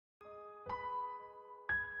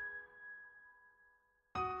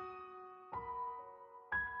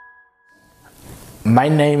My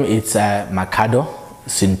name is Makado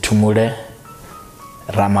Sintumule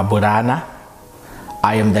Ramaburana.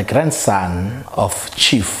 I am the grandson of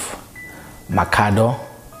Chief Makado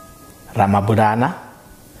Ramaburana.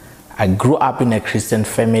 I grew up in a Christian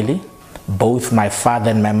family. Both my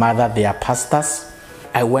father and my mother, they are pastors.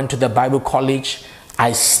 I went to the Bible college.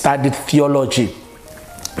 I studied theology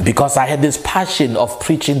because I had this passion of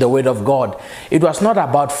preaching the word of God. It was not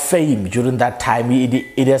about fame during that time.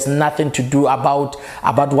 It has nothing to do about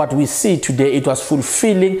what we see today. It was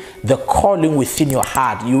fulfilling the calling within your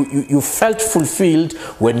heart. You felt fulfilled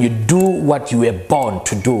when you do what you were born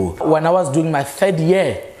to do. When I was doing my third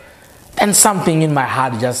year, then something in my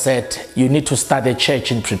heart just said, you need to start a church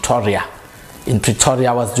in Pretoria. In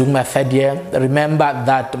Pretoria, I was doing my third year. Remember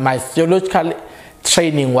that my theological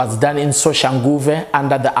training was done in Soshanguve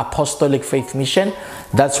under the Apostolic Faith Mission.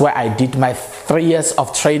 That's where I did my 3 years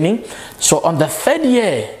of training. So on the third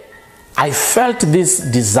year, I felt this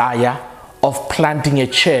desire of planting a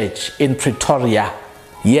church in Pretoria.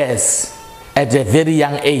 Yes, at a very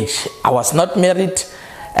young age. I was not married,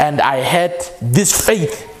 and I had this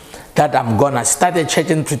faith that I'm gonna start a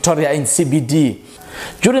church in Pretoria in CBD.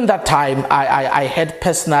 During that time, I had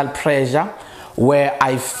personal pressure where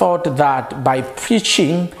I thought that by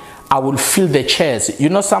preaching, I will fill the chairs. You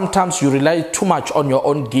know, sometimes you rely too much on your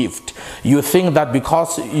own gift. You think that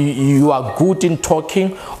because you are good in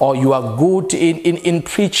talking or you are good in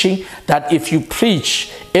preaching, that if you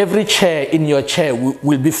preach, every chair in your chair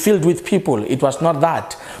will be filled with people. It was not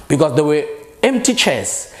that, because there were empty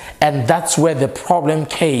chairs. And that's where the problem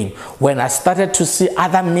came. When I started to see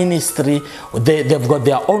other ministry, they've got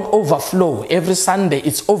their own overflow. Every Sunday,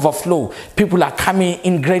 it's overflow. People are coming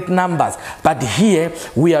in great numbers. But here,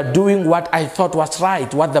 we are doing what I thought was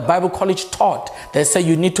right, what the Bible college taught. They say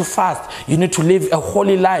you need to fast. You need to live a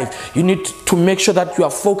holy life. You need to make sure that you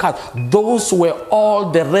are focused. Those were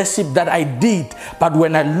all the recipe that I did. But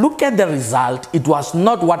when I look at the result, it was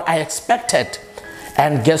not what I expected.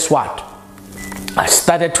 And guess what? I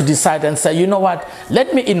started to decide and say, you know what,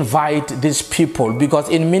 let me invite these people, because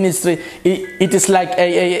in ministry, it is like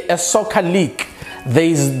a soccer league.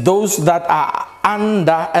 There's those that are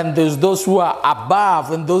under, and there's those who are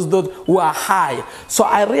above, and those who are high. So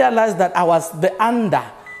I realized that I was the under.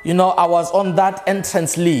 You know, I was on that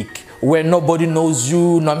entrance league where nobody knows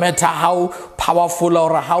you, no matter how powerful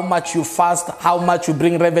or how much you fast, how much you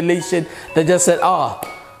bring revelation. They just said, oh,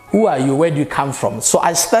 who are you? Where do you come from? So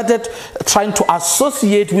I started trying to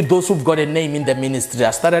associate with those who've got a name in the ministry.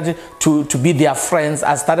 I started to be their friends.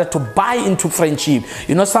 I started to buy into friendship.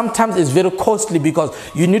 You know, sometimes it's very costly because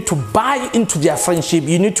you need to buy into their friendship.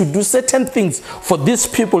 You need to do certain things for these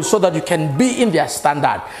people so that you can be in their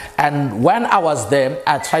standard. And when I was there,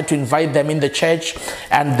 I tried to invite them in the church,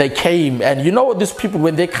 and they came. And you know, these people,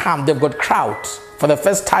 when they come, they've got crowds. For the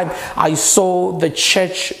first time, I saw the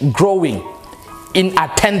church growing in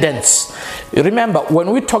attendance. Remember,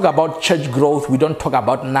 when we talk about church growth, we don't talk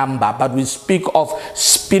about number, but we speak of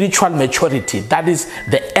spiritual maturity. That is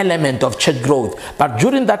the element of church growth. But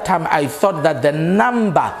during that time, I thought that the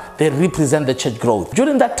number, they represent the church growth.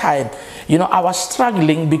 During that time, you know, I was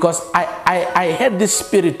struggling because I had this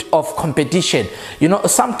spirit of competition. You know,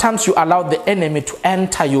 sometimes you allow the enemy to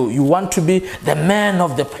enter you. You want to be the man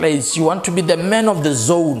of the place. You want to be the man of the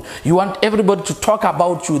zone. You want everybody to talk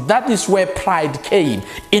about you. That is where pride came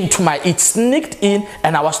into it sneaked in,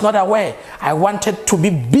 and I was not aware. I wanted to be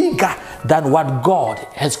bigger than what God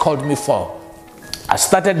has called me for. I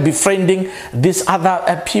started befriending these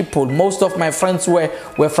other people. Most of my friends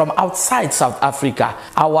were from outside South Africa.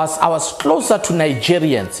 I was closer to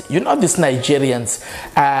Nigerians. You know, these Nigerians,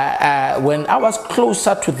 when I was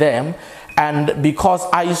closer to them, and because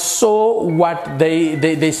I saw what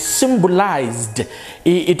they symbolized,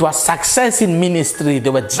 it was success in ministry. They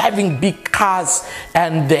were driving big cars,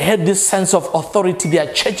 and they had this sense of authority.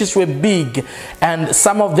 Their churches were big, and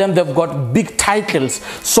some of them, they've got big titles.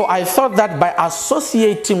 So I thought that by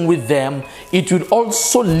associating with them, it would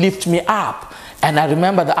also lift me up. And I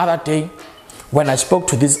remember the other day when I spoke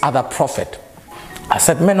to this other prophet, I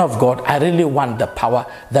said, man of God, I really want the power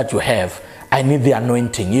that you have. I need the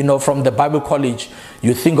anointing. You know, from the Bible college,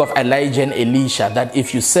 you think of Elijah and Elisha, that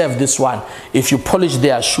if you serve this one, if you polish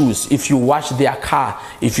their shoes, if you wash their car,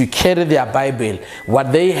 if you carry their Bible,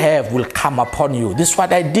 what they have will come upon you. This is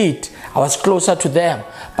what I did. I was closer to them.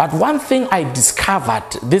 But one thing I discovered,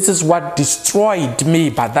 this is what destroyed me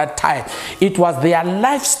by that time, it was their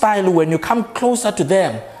lifestyle. When you come closer to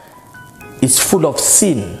them, it's full of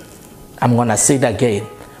sin. I'm going to say it again.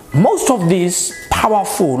 Most of these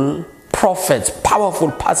powerful prophets,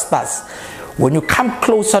 powerful pastors, when you come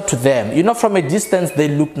closer to them, you know, from a distance they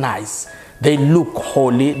look nice. They look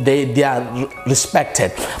holy, they are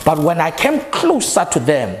respected. But when I came closer to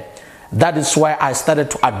them, that is why I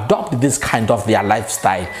started to adopt this kind of their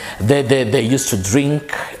lifestyle. They used to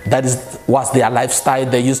drink. That was their lifestyle.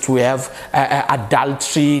 They used to have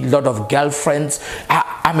adultery, lot of girlfriends.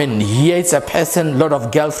 I mean, here it's a person, lot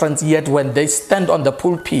of girlfriends, yet when they stand on the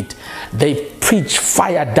pulpit, they preach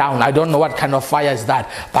fire down. I don't know what kind of fire is that,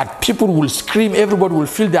 but people will scream, everybody will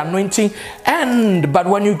feel the anointing. But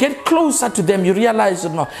when you get closer to them, you realize,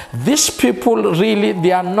 no, these people really,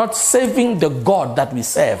 they are not serving the God that we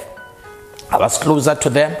serve. I was closer to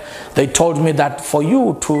them. They told me that for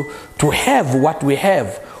you to have what we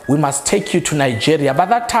have, we must take you to Nigeria. By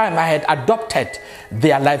that time, I had adopted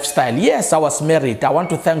their lifestyle. Yes, I was married. I want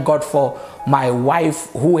to thank God for my wife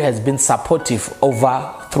who has been supportive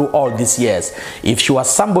through all these years. If she was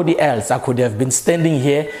somebody else, I could have been standing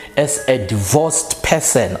here as a divorced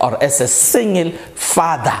person or as a single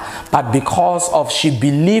father. But because she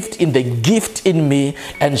believed in the gift in me,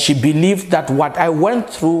 and she believed that what I went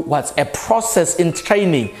through was a process in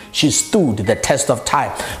training, she stood the test of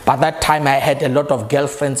time. By that time, I had a lot of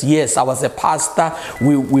girlfriends. Yes, I was a pastor.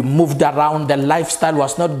 We moved around. The lifestyle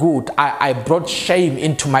was not good. I brought shame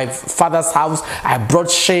into my father's house. I brought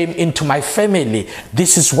shame into my family.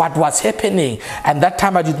 This is what was happening. And that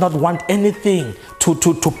time I did not want anything to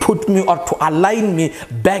put me or to align me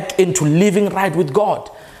back into living right with God.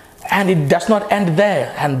 And it does not end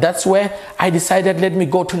there. And that's where I decided, let me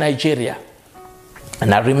go to Nigeria.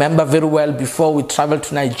 And I remember very well, before we traveled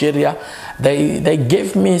to Nigeria, they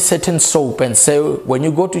gave me certain soap and say, when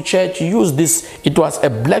you go to church, use this. It was a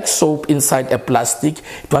black soap inside a plastic.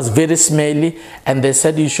 It was very smelly. And they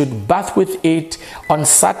said you should bath with it on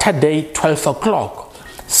Saturday, 12 o'clock.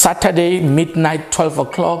 Saturday, midnight, 12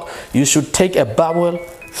 o'clock, you should take a bowl,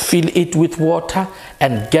 fill it with water,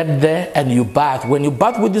 and get there and you bath. When you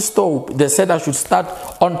bath with the soap, they said I should start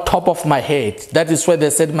on top of my head. That is where they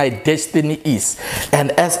said my destiny is.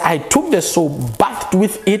 And as I took the soap, bathed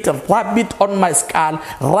with it, rub it on my skull,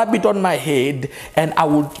 rub it on my head, and I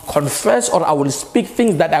would confess or I will speak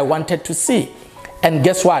things that I wanted to see. And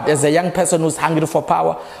guess what? As a young person who's hungry for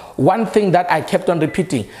power, one thing that I kept on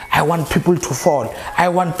repeating, I want people to fall. I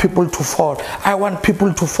want people to fall. I want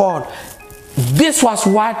people to fall. This was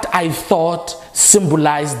what I thought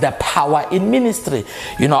symbolized the power in ministry.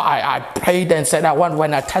 You know, I prayed and said, I want,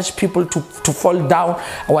 when I touch people to fall down,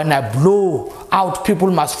 when I blow out,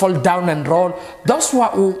 people must fall down and roll. Those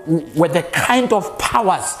were the kind of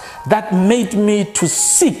powers that made me to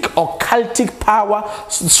seek occultic power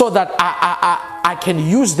so that I can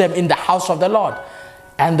use them in the house of the Lord.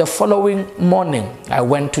 And the following morning, I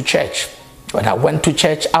went to church. When I went to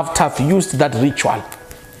church, after I've used that ritual,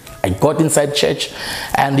 I got inside church,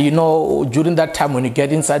 and you know, during that time when you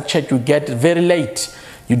get inside church, you get very late.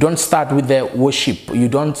 You don't start with the worship. You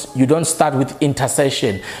don't start with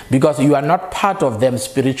intercession, because you are not part of them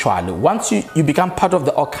spiritually. Once you become part of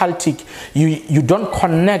the occultic, you don't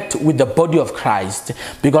connect with the body of Christ,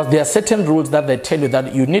 because there are certain rules that they tell you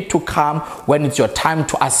that you need to come when it's your time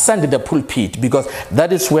to ascend the pulpit, because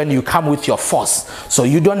that is when you come with your force. So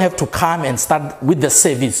you don't have to come and start with the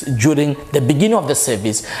service during the beginning of the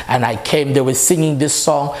service. And I came, they were singing this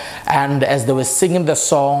song, and as they were singing the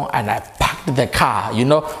song, and I parked the car, you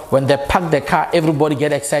know, when they parked the car, everybody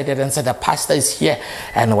get excited and said, the pastor is here.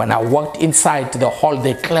 And when I walked inside the hall,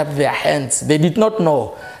 they clapped their hands. They did not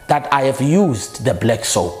know that I have used the black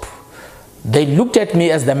soap. They looked at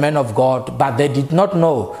me as the man of God, but they did not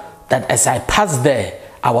know that as I passed there,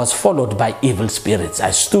 I was followed by evil spirits.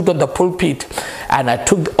 I stood on the pulpit and I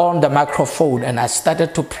took on the microphone and I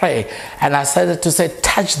started to pray, and I started to say,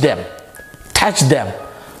 touch them, touch them.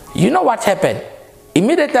 You know what happened?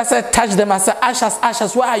 Immediately I said, touch them. I said, ushers,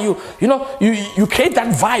 ushers, where are you? You know, you create that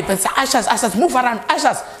vibe and say, ushers, ushers, move around,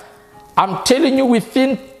 ushers. I'm telling you,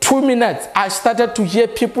 within 2 minutes, I started to hear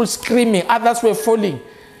people screaming. Others were falling.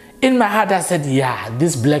 In my heart, I said, yeah,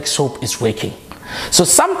 this black soap is working. So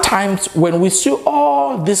sometimes when we see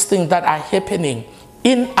all these things that are happening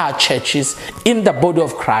in our churches, in the body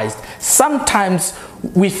of Christ, sometimes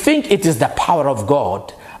we think it is the power of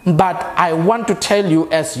God. But I want to tell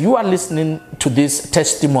you, as you are listening to this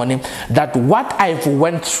testimony, that what I've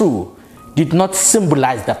went through did not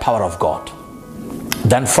symbolize the power of God.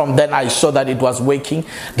 Then from then I saw that it was working.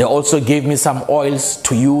 They also gave me some oils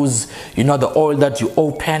to use, you know, the oil that you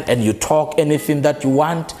open and you talk anything that you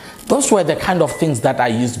want. Those were the kind of things that I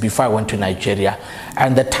used before I went to Nigeria.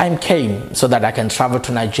 And the time came so that I can travel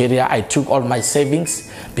to Nigeria. I took all my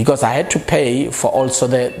savings, because I had to pay for also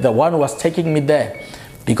the one who was taking me there.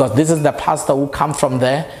 Because this is the pastor who come from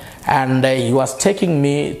there, and he was taking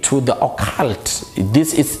me to the occult.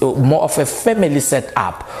 This is more of a family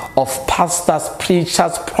setup of pastors,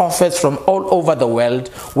 preachers, prophets from all over the world,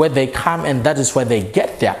 where they come, and that is where they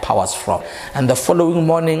get their powers from. And the following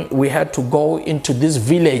morning we had to go into this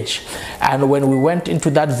village, and when we went into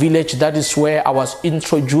that village, that is where I was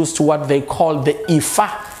introduced to what they call the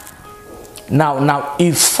Ifa. Now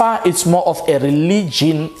Ifa is more of a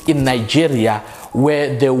religion in Nigeria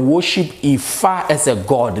where they worship Ifa as a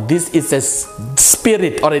god. This is a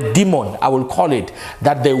spirit or a demon, I will call it,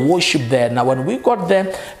 that they worship there. Now when we got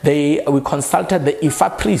there, we consulted the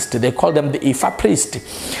Ifa priest. They call them the Ifa priest.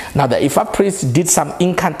 Now the Ifa priest did some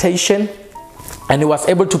incantation, and he was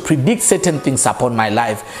able to predict certain things upon my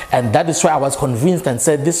life. And that is why I was convinced and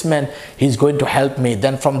said, this man, he's going to help me.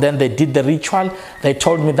 Then from then they did the ritual. They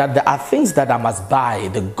told me that there are things that I must buy,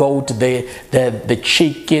 the goat, the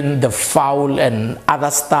chicken, the fowl, and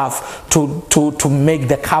other stuff to make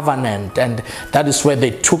the covenant. And that is where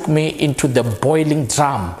they took me into the boiling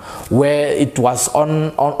drum, where it was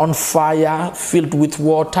on fire, filled with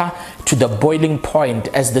water, to the boiling point.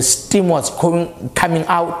 As the steam was coming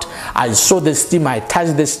out, I saw the steam, I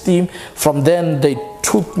touched the steam. From then they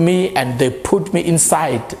took me and they put me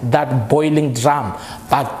inside that boiling drum.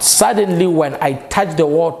 But suddenly when I touched the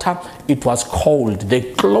water, it was cold.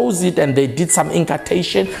 They closed it and they did some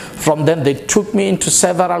incantation. From then they took me into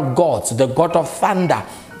several gods, the god of thunder.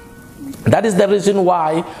 That is the reason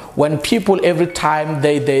why when people every time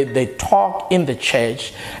they talk in the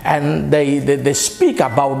church and they speak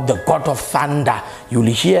about the God of thunder, you'll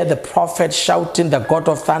hear the prophet shouting the God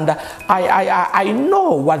of thunder. I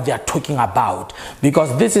know what they are talking about,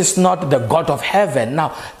 because this is not the God of heaven.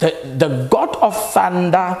 Now the God of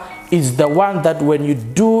thunder is the one that when you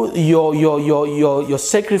do your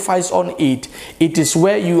sacrifice on it, it is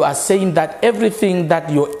where you are saying that everything that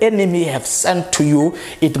your enemy have sent to you,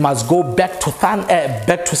 it must go back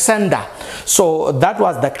to sender. So that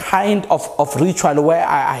was the kind of ritual where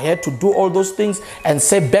I had to do all those things and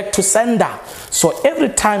say back to sender. So every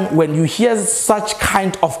time when you hear such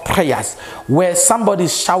kind of prayers where somebody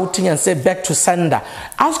is shouting and say back to sender,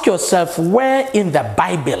 ask yourself, where in the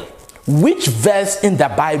Bible, which verse in the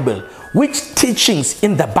Bible, which teachings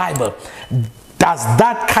in the Bible does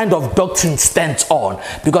that kind of doctrine stand on?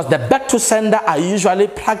 Because the back to sender are usually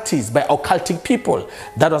practiced by occultic people.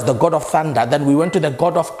 That was the god of thunder. Then we went to the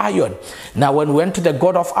god of iron. Now when we went to the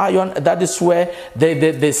god of iron, that is where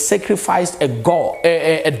they sacrificed a dog.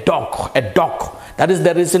 That is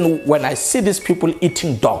the reason when I see these people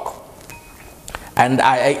eating dog, and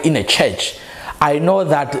in a church, I know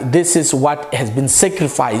that this is what has been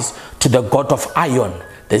sacrificed to the god of iron.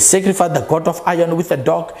 They sacrificed the god of iron with a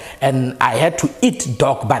dog, and I had to eat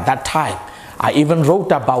dog by that time. I even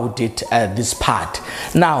wrote about it, this part.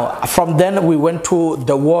 Now, from then we went to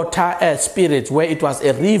the water spirit, where it was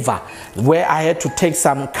a river, where I had to take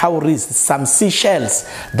some cowries, some seashells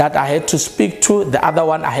that I had to speak to. The other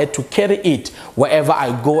one, I had to carry it wherever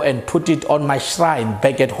I go and put it on my shrine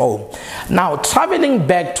back at home. Now, traveling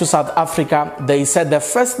back to South Africa, they said the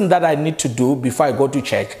first thing that I need to do before I go to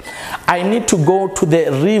church, I need to go to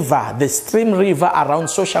the river, the stream river around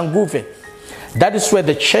Soshanguve. That is where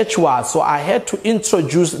the church was. So I had to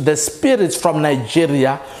introduce the spirits from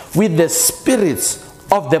Nigeria with the spirits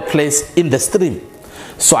of the place in the stream.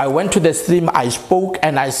 So I went to the stream, I spoke,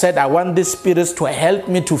 and I said, I want these spirits to help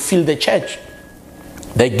me to fill the church.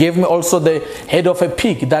 They gave me also the head of a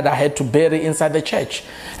pig that I had to bury inside the church,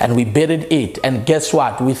 and we buried it. And guess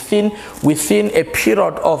what? Within a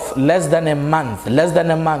period of less than a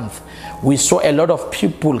month, we saw a lot of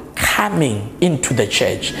people coming into the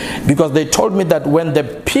church, because they told me that when the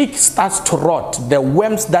pig starts to rot, the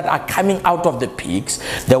worms that are coming out of the pigs,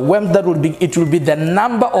 the worms that it will be the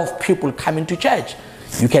number of people coming to church.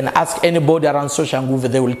 You can ask anybody around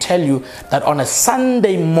Soshanguve, they will tell you that on a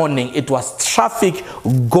Sunday morning, it was traffic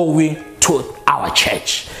going to our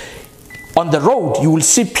church. On the road, you will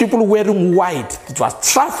see people wearing white. It was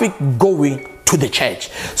traffic going to the church.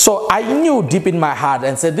 So I knew deep in my heart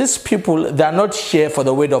and said, these people, they are not here for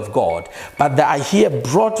the word of God, but they are here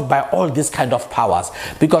brought by all these kind of powers.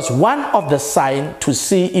 Because one of the signs to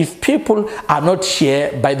see if people are not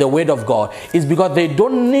here by the word of God is because they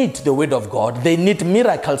don't need the word of God. They need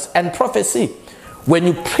miracles and prophecy. When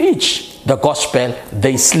you preach the gospel,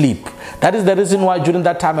 they sleep. That is the reason why during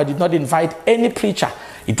that time I did not invite any preacher.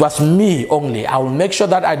 It was me only. I will make sure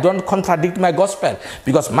that I don't contradict my gospel,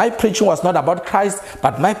 because my preaching was not about Christ,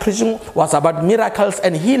 but my preaching was about miracles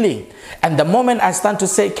and healing. And the moment I stand to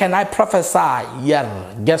say, can I prophesy?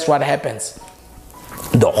 Yeah, guess what happens?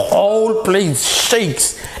 The whole place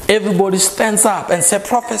shakes. Everybody stands up and says,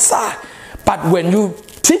 prophesy. But when you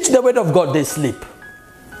teach the word of God, they sleep.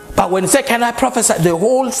 But when you say, can I prophesy? They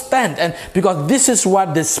all stand. And because this is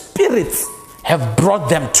what the spirits have brought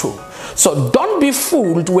them to. So don't be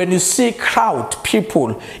fooled when you see crowd,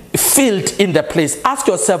 people filled in the place. Ask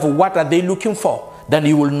yourself, what are they looking for? Then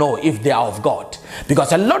you will know if they are of God.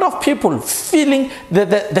 Because a lot of people filling the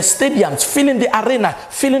stadiums, filling the arena,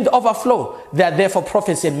 filling the overflow, they are there for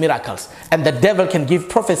prophecy and miracles. And the devil can give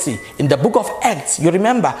prophecy. In the book of Acts, you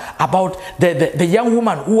remember about the young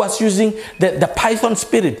woman who was using the python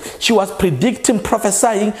spirit. She was predicting,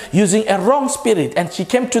 prophesying, using a wrong spirit. And she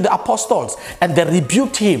came to the apostles and they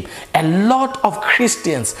rebuked him. A lot of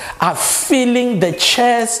Christians are filling the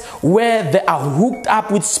chairs where they are hooked up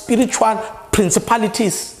with spiritual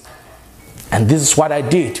principalities. And this is what I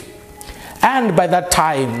did. And by that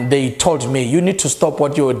time, they told me, you need to stop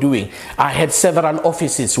what you were doing. I had several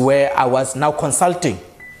offices where I was now consulting.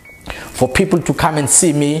 For people to come and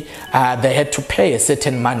see me, they had to pay a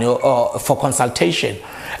certain money for consultation.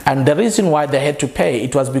 And the reason why they had to pay,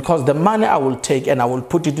 it was because the money I will take and I will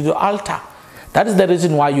put it to the altar. That is the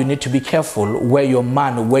reason why you need to be careful where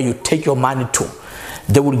you take your money to.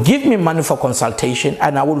 They will give me money for consultation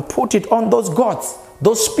and I will put it on those gods,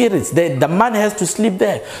 those spirits. The money has to sleep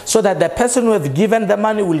there so that the person who has given the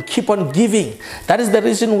money will keep on giving. That is the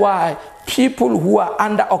reason why people who are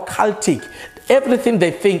under occultic, everything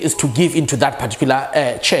they think is to give into that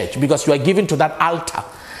particular church, because you are giving to that altar.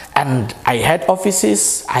 And I had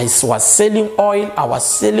offices, I was selling oil, I was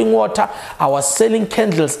selling water, I was selling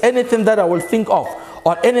candles, anything that I will think of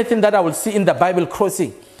or anything that I will see in the Bible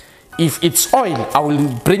crossing. If it's oil, I will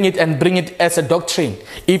bring it and bring it as a doctrine.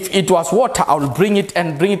 If it was water, I will bring it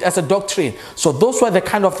and bring it as a doctrine. So those were the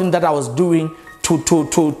kind of things that I was doing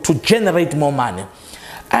to generate more money.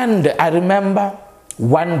 And I remember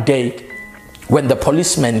one day when the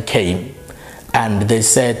policemen came and they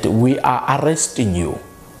said, we are arresting you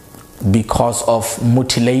because of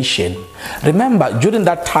mutilation. Remember, during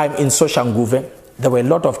that time in Soshanguve, there were a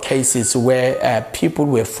lot of cases where people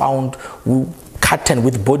were found cut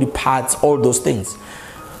with body parts, all those things.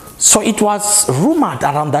 So it was rumored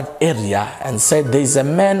around that area and said there is a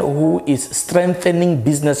man who is strengthening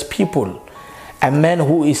business people, a man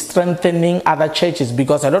who is strengthening other churches,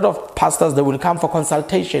 because a lot of pastors, they will come for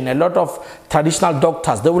consultation, a lot of traditional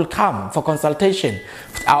doctors, they will come for consultation,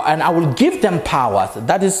 and I will give them powers.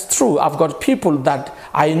 That is true. I've got people that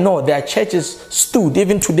I know their churches stood,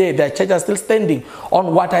 even today their churches are still standing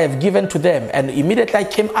on what I have given to them. And immediately I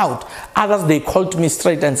came out, others, they called me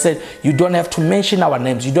straight and said, you don't have to mention our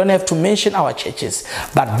names, you don't have to mention our churches,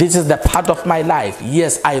 but this is the part of my life.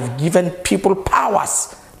 Yes, I've given people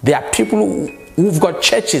powers. There are people who've got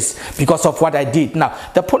churches because of what I did. Now,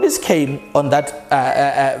 the police came on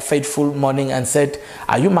that fateful morning and said,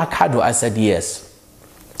 are you Makado? I said, yes.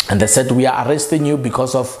 And they said, we are arresting you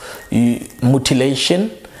because of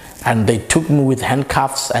mutilation. And they took me with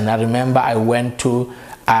handcuffs. And I remember I went to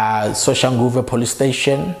Soshanguve police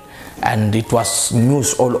station, and it was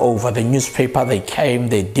news all over the newspaper. They came,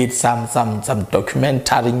 they did some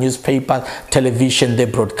documentary, newspaper, television, they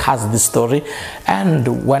broadcast the story.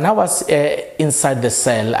 And when I was inside the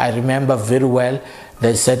cell, I remember very well,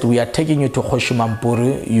 they said, we are taking you to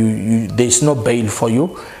Hoshimampuru, there's no bail for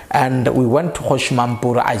you. And we went to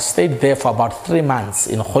Hoshimampuru. I stayed there for about 3 months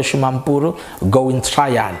in Hoshimampuru, going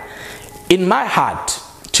trial. In my heart,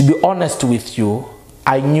 to be honest with you,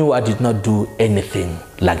 I knew I did not do anything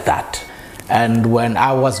like that. And when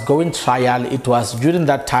I was going trial, it was during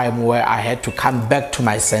that time where I had to come back to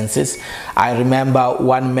my senses. I remember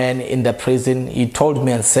one man in the prison, he told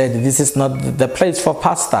me and said, this is not the place for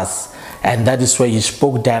pastors. And that is where he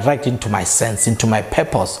spoke direct into my sense, into my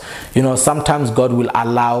purpose. You know, sometimes God will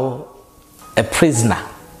allow a prisoner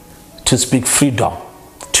to speak freedom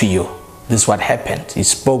to you. This is what happened. He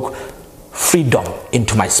spoke freedom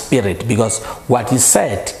into my spirit, because what he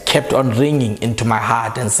said kept on ringing into my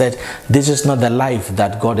heart and said, this is not the life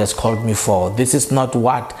that God has called me for. This is not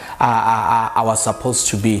what I was supposed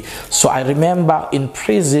to be. So I remember in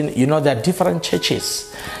prison, you know, there are different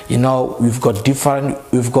churches. You know, we've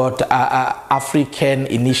got African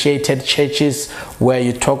initiated churches where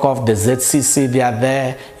you talk of the ZCC, they are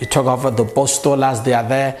there. You talk of the Apostolas, they are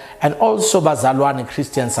there. And also Bazalwane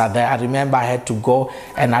Christians are there. I remember I had to go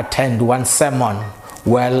and attend one sermon.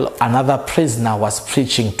 Well, another prisoner was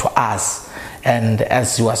preaching to us, and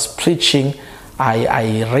as he was preaching,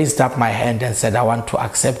 I raised up my hand and said, I want to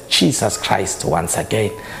accept Jesus Christ once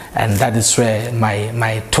again. And that is where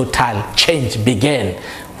my total change began,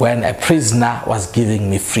 when a prisoner was giving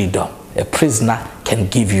me freedom. a prisoner can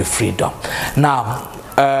give you freedom. Now,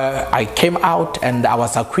 I came out and I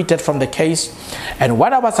was acquitted from the case. And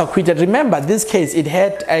when I was acquitted, remember this case, it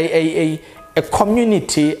had a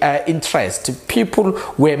community interest. People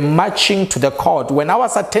were marching to the court. When I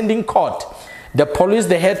was attending court, the police,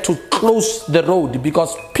 they had to close the road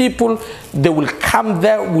because people, they will come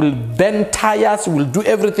there, will burn tires, will do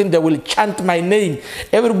everything. They will chant my name.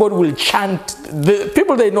 Everybody will chant. The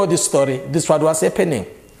people, they know this story. This is what was happening.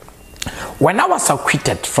 When I was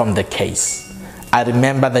acquitted from the case, I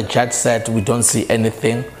remember the judge said, we don't see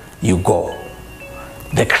anything, you go.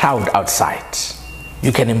 The crowd outside,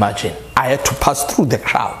 you can imagine. I had to pass through the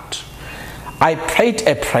crowd. I prayed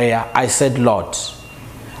a prayer. I said, Lord,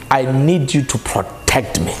 I need you to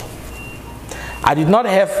protect me. I did not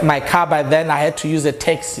have my car by then. I had to use a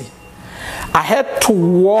taxi. I had to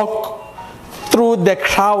walk through the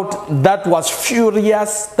crowd that was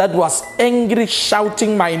furious, that was angry,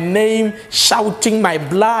 shouting my name, shouting my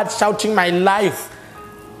blood, shouting my life.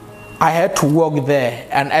 I had to walk there,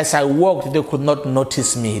 and as I walked, they could not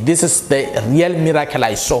notice me. This is the real miracle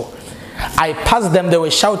I saw. I passed them, they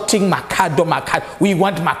were shouting, Makado, Makado, we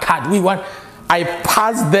want Makado, we want. I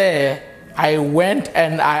passed there, I went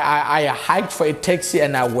and I hiked for a taxi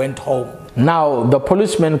and I went home. Now, the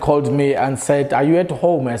policeman called me and said, are you at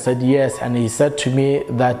home? I said, yes. And he said to me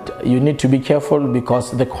that you need to be careful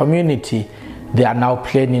because the community, they are now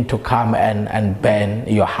planning to come and burn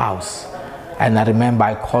your house. And I remember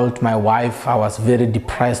I called my wife. I was very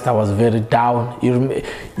depressed. I was very down.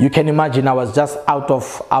 You can imagine I was just out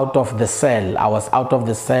of the cell. I was out of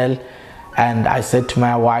the cell. And I said to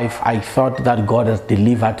my wife, I thought that God has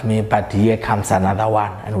delivered me, but here comes another one,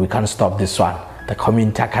 and we can't stop this one. The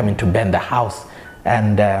community are coming to burn the house.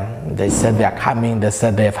 And they said they are coming. They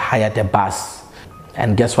said they have hired a bus.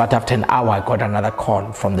 And guess what? After an hour, I got another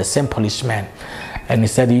call from the same policeman. And he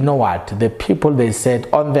said, you know what? The people, they said,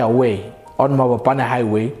 on their way, on Mabopane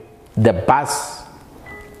Highway, the bus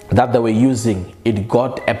that they were using, it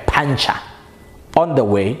got a puncture on the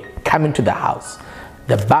way coming to the house.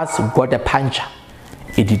 The bus got a puncture.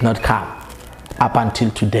 It did not come up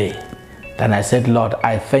until today. Then I said, Lord,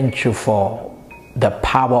 I thank you for the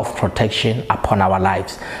power of protection upon our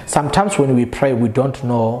lives. Sometimes when we pray, we don't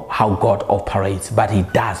know how God operates, but He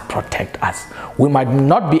does protect us. We might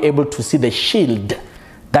not be able to see the shield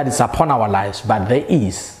that is upon our lives, but there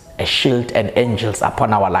is a shield and angels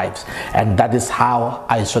upon our lives. And that is how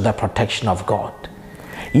I saw the protection of God.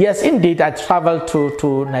 Yes, indeed, I traveled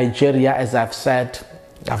to Nigeria, as I've said.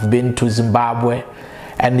 I've been to Zimbabwe.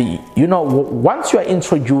 And you know, once you are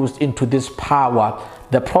introduced into this power,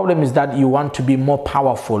 the problem is that you want to be more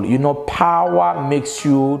powerful. You know, power makes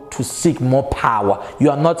you to seek more power.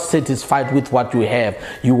 You are not satisfied with what you have.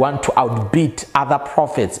 You want to outbeat other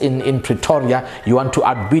prophets in Pretoria. You want to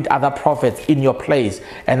outbeat other prophets in your place.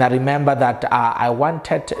 And I remember that I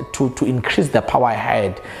wanted to increase the power I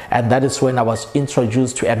had. And that is when I was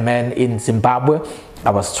introduced to a man in Zimbabwe. I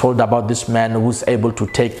was told about this man who's able to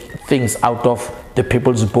take things out of the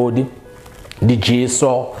people's body, the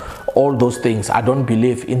jigsaw, all those things. I don't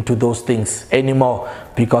believe into those things anymore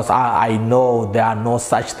because I know there are no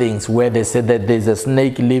such things where they say that there's a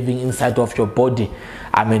snake living inside of your body.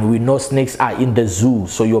 I mean, we know snakes are in the zoo,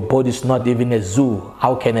 so your body is not even a zoo.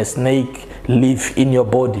 How can a snake live in your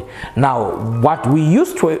body? Now, what we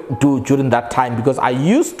used to do during that time, because I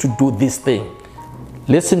used to do this thing,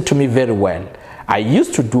 listen to me very well. I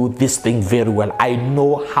used to do this thing very well. I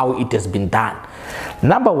know how it has been done.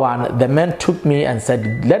 Number one, the man took me and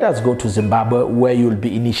said, let us go to Zimbabwe where you'll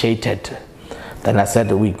be initiated. Then I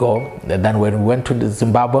said, we go. And then when we went to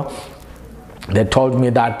Zimbabwe, they told me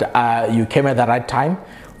that you came at the right time.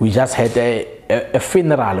 We just had a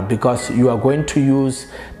funeral because you are going to use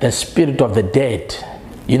the spirit of the dead.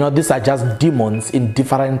 You know, these are just demons in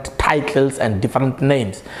different titles and different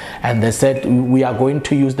names. And they said, we are going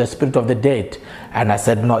to use the spirit of the dead. And I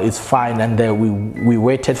said, no, it's fine. And we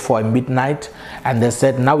waited for a midnight. And they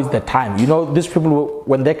said, now is the time. You know, these people,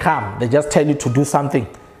 when they come, they just tell you to do something.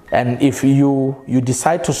 And if you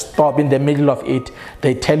decide to stop in the middle of it,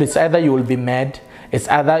 they tell you it's either you will be mad, it's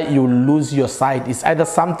either you will lose your sight, it's either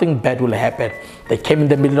something bad will happen. They came in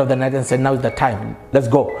the middle of the night and said, now is the time, let's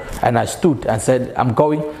go. And I stood and said, I'm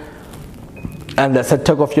going. And they said,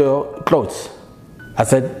 take off your clothes. I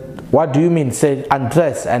said, what do you mean? Say,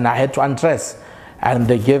 undress. And I had to undress. And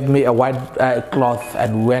they gave me a white cloth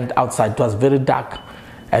and we went outside. It was very dark.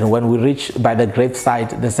 And when we reached by the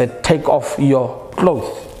graveside, they said, take off your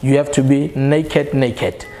clothes. You have to be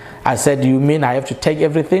naked. I said, you mean I have to take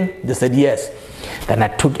everything? They said, yes. Then I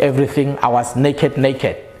took everything. I was naked.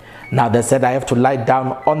 Now they said I have to lie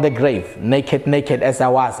down on the grave, naked as I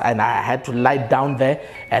was, and I had to lie down there.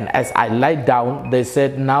 And as I lied down, they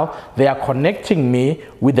said now they are connecting me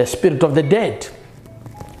with the spirit of the dead.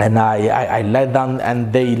 And I lied down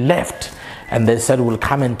and they left. And they said, we'll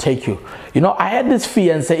come and take you. You know, I had this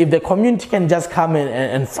fear and say, if the community can just come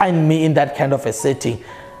and find me in that kind of a setting,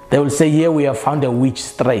 they will say, here we have found a witch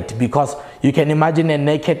straight. Because you can imagine a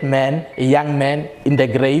naked man, a young man in the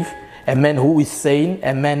grave, a man who is sane,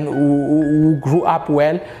 a man who grew up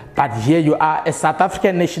well, but here you are, a South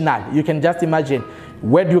African national. You can just imagine,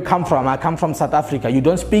 where do you come from? I come from South Africa. You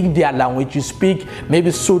don't speak their language, you speak maybe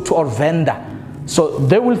Sotho or Venda. So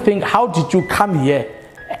they will think, how did you come here?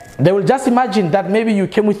 They will just imagine that maybe you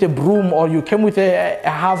came with a broom or you came with a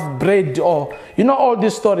half bread, or you know, all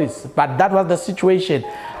these stories. But that was the situation.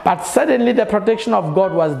 But suddenly the protection of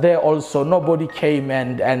God was there also. Nobody came,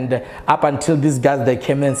 and up until these guys, they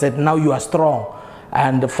came and said, now you are strong.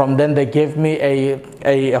 And from then they gave me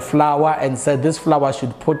a flower and said, this flower I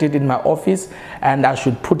should put it in my office, and I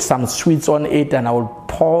should put some sweets on it, and I will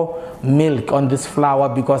pour milk on this flower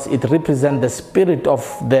because it represents the spirit of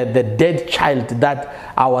the dead child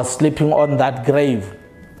that I was sleeping on that grave.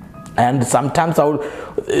 And sometimes I would,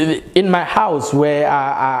 in my house where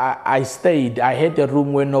I stayed, I had a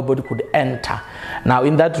room where nobody could enter. Now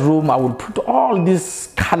in that room, I would put all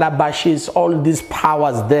these calabashes, all these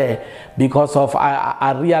powers there, because of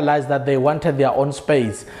I realized that they wanted their own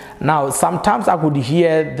space. Now sometimes I could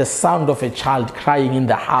hear the sound of a child crying in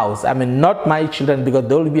the house. I mean, not my children because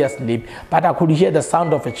they will be asleep, but I could hear the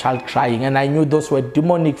sound of a child crying, and I knew those were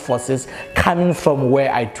demonic forces coming from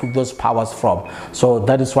where I took those powers from. So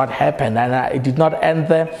that is what happened, and it did not end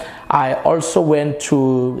there. I also went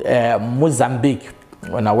to Mozambique.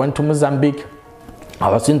 When I went to Mozambique, I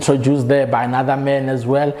was introduced there by another man as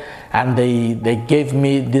well, and they gave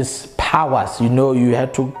me these powers. You know, you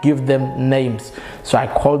had to give them names. So I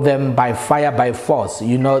called them by fire, by force.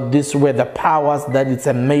 You know, these were the powers that it's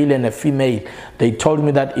a male and a female. They told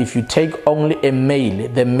me that if you take only a male,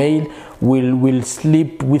 the male will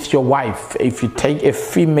sleep with your wife. If you take a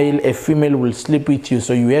female will sleep with you.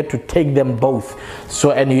 So you have to take them both.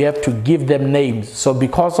 So, and you have to give them names. So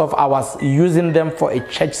because of I was using them for a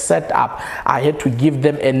church setup, I had to give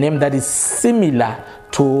them a name that is similar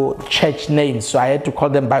to church names. So I had to call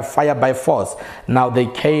them by fire, by force. Now they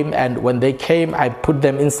came, and when they came, I put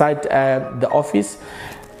them inside the office.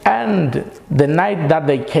 And the night that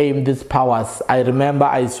they came, these powers, I remember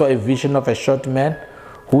I saw a vision of a short man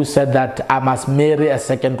who said that I must marry a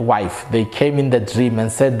second wife. They came in the dream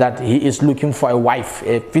and said that he is looking for a wife,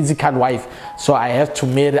 a physical wife. So I have to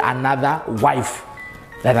marry another wife.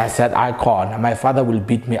 Then I said, I can't. My father will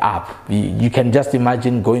beat me up. You can just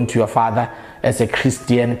imagine going to your father as a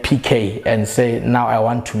Christian PK and say, now I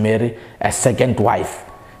want to marry a second wife.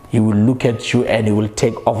 He will look at you and he will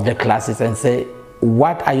take off the glasses and say,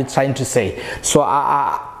 what are you trying to say? So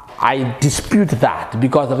I dispute that,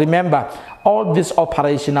 because remember, all this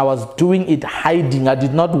operation, I was doing it hiding. I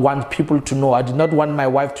did not want people to know. I did not want my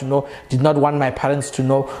wife to know. Did not want my parents to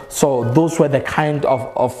know. So those were the kind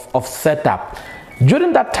of setup.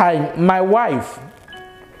 During that time, my wife,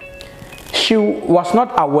 she was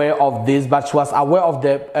not aware of this, but she was aware of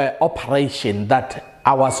the operation that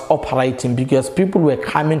I was operating, because people were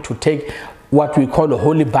coming to take what we call a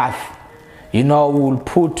holy bath. You know, we'll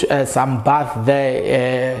put some bath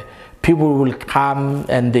there. People will come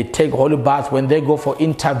and they take holy bath. When they go for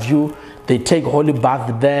interview, they take holy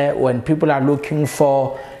bath there. When people are looking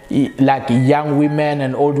for, like young women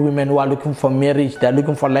and old women who are looking for marriage, they're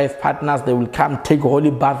looking for life partners, they will come take holy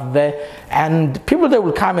bath there. And people, they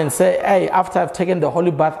will come and say, hey, after I've taken the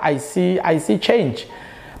holy bath, I see change.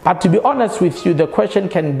 But to be honest with you, the question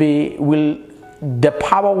can be, will the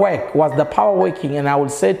power work? Was the power working? And I will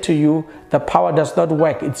say to you, the power does not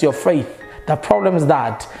work. It's your faith. The problem is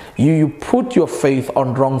that you put your faith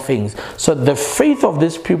on wrong things. So the faith of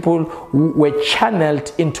these people were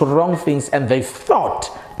channeled into wrong things, and they thought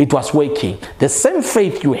it was working. The same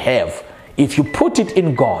faith you have, if you put it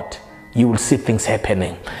in God, you will see things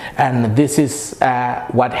happening. And this is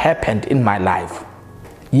what happened in my life.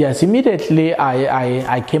 Yes, immediately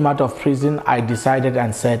I came out of prison. I decided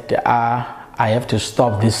and said, I have to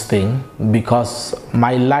stop this thing, because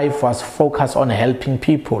my life was focused on helping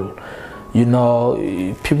people. You know,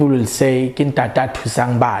 people will say, Kintata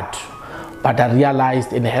tusang bad. But I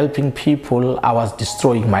realized in helping people, I was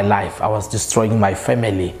destroying my life. I was destroying my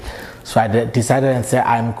family. So I decided and said,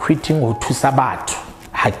 I'm quitting utusabat.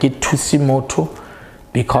 Hakit tusimoto,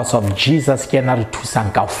 because of Jesus.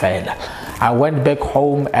 I went back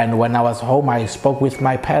home, and when I was home, I spoke with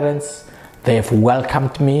my parents. They have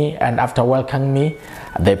welcomed me, and after welcoming me,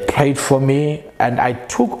 they prayed for me, and I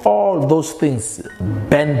took all those things,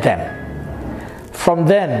 bent them. From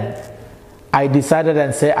then, I decided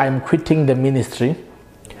and said, I'm quitting the ministry,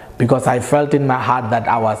 because I felt in my heart that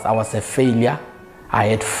I was a failure. I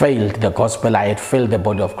had failed the gospel, I had failed the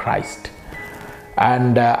body of Christ.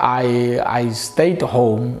 And I stayed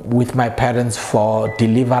home with my parents for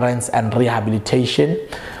deliverance and rehabilitation,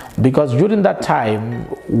 because during that time,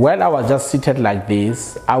 when I was just seated like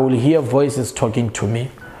this, I will hear voices talking to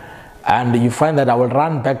me. And you find that I will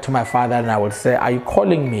run back to my father and I will say, are you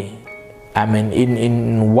calling me? I mean,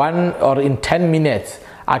 in 1 or in 10 minutes,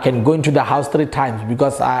 I can go into the house 3 times,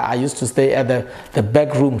 because I used to stay at the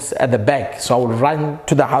back rooms at the back. So I would run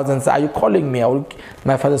to the house and say, are you calling me?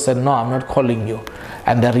 My father said, no, I'm not calling you.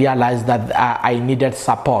 And they realized that I needed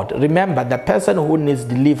support. Remember, the person who needs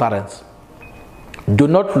deliverance, do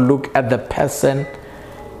not look at the person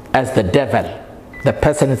as the devil. The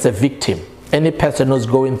person is a victim. Any person who's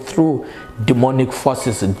going through demonic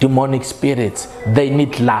forces, demonic spirits, they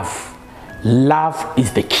need love. Love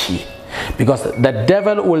is the key. Because the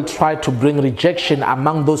devil will try to bring rejection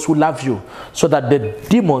among those who love you, so that the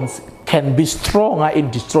demons can be stronger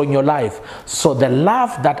in destroying your life. So the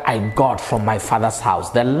love that I got from my father's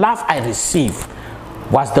house, the love I received,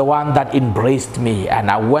 was the one that embraced me.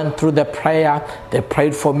 And I went through the prayer. They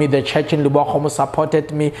prayed for me. The church in Libohomo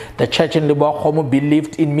supported me. The church in Libohomo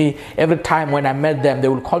believed in me. Every time when I met them, they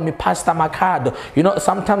would call me Pastor Makado. You know,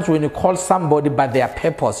 sometimes when you call somebody by their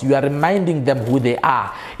purpose, you are reminding them who they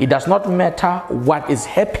are. It does not matter what is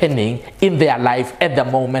happening in their life at the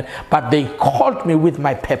moment, but they called me with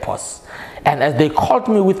my purpose. And as they called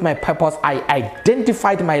me with my purpose, I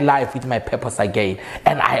identified my life with my purpose again.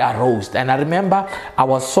 And I arose. And I remember I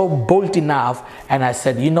was so bold enough, and I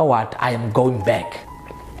said, you know what, I am going back.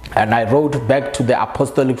 And I wrote back to the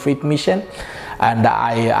Apostolic Faith Mission. And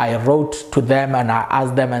I wrote to them and I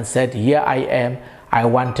asked them and said, here I am. I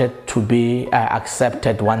wanted to be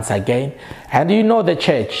accepted once again. And you know, the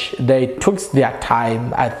church, they took their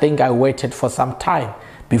time. I think I waited for some time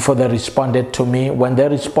before they responded to me. When they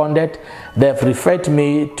responded, they've referred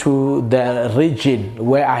me to the region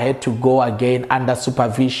where I had to go again under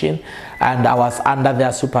supervision. And I was under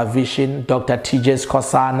their supervision. Dr. TJ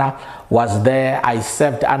Skosana was there. I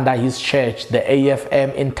served under his church, the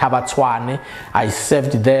AFM in Tabatswane. I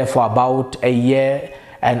served there for about a year.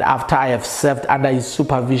 And after I have served under his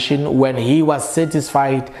supervision, when he was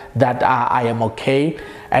satisfied that I am okay,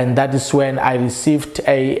 and that is when I received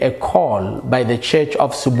a call by the Church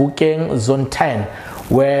of Sebokeng Zone 10,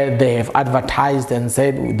 where they have advertised and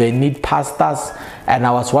said they need pastors. And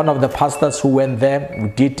I was one of the pastors who went there. We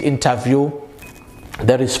did interview.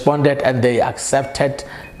 They responded and they accepted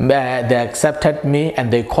me,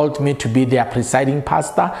 and they called me to be their presiding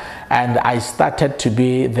pastor, and I started to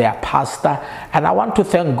be their pastor. And I want to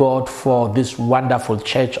thank God for this wonderful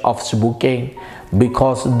church of Sebokeng,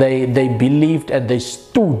 because they believed and they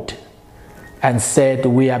stood and said,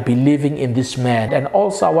 we are believing in this man. And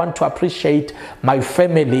also I want to appreciate my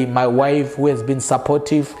family, my wife who has been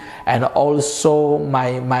supportive, and also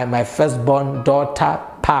my firstborn daughter,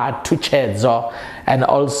 Pa Tuchedzo, and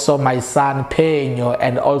also my son Peño,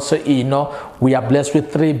 and also Ino. We are blessed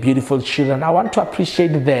with 3 beautiful children. I want to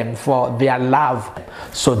appreciate them for their love.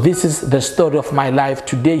 So this is the story of my life.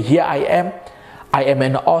 Today, here I am. I am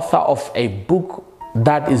an author of a book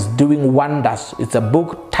that is doing wonders. It's a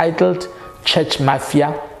book titled Church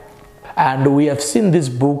Mafia. And we have seen this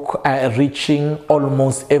book reaching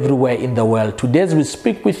almost everywhere in the world. Today, as we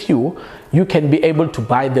speak with you, you can be able to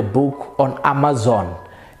buy the book on Amazon,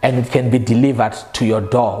 and it can be delivered to your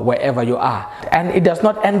door wherever you are. And it does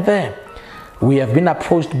not end there. We have been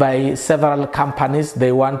approached by several companies.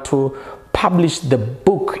 They want to publish the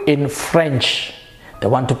book in French. They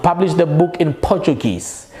want to publish the book in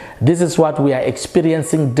Portuguese. This is what we are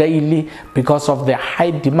experiencing daily because of the high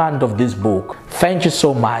demand of this book. Thank you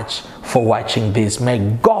so much for watching this. May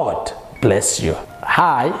God bless you.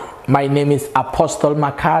 Hi, my name is Apostle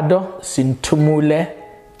Makado Sintumule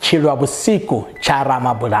Chilwabusiku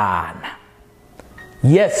Charamabulana.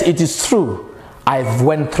 Yes, it is true. I've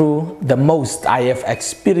went through the most. I have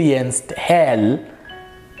experienced hell,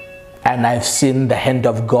 and I've seen the hand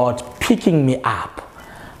of God picking me up.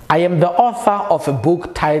 I am the author of a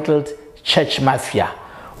book titled Church Mafia,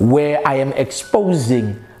 where I am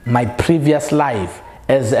exposing my previous life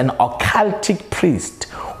as an occultic priest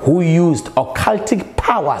who used occultic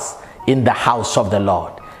powers in the house of the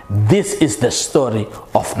Lord. This is the story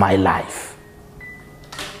of my life.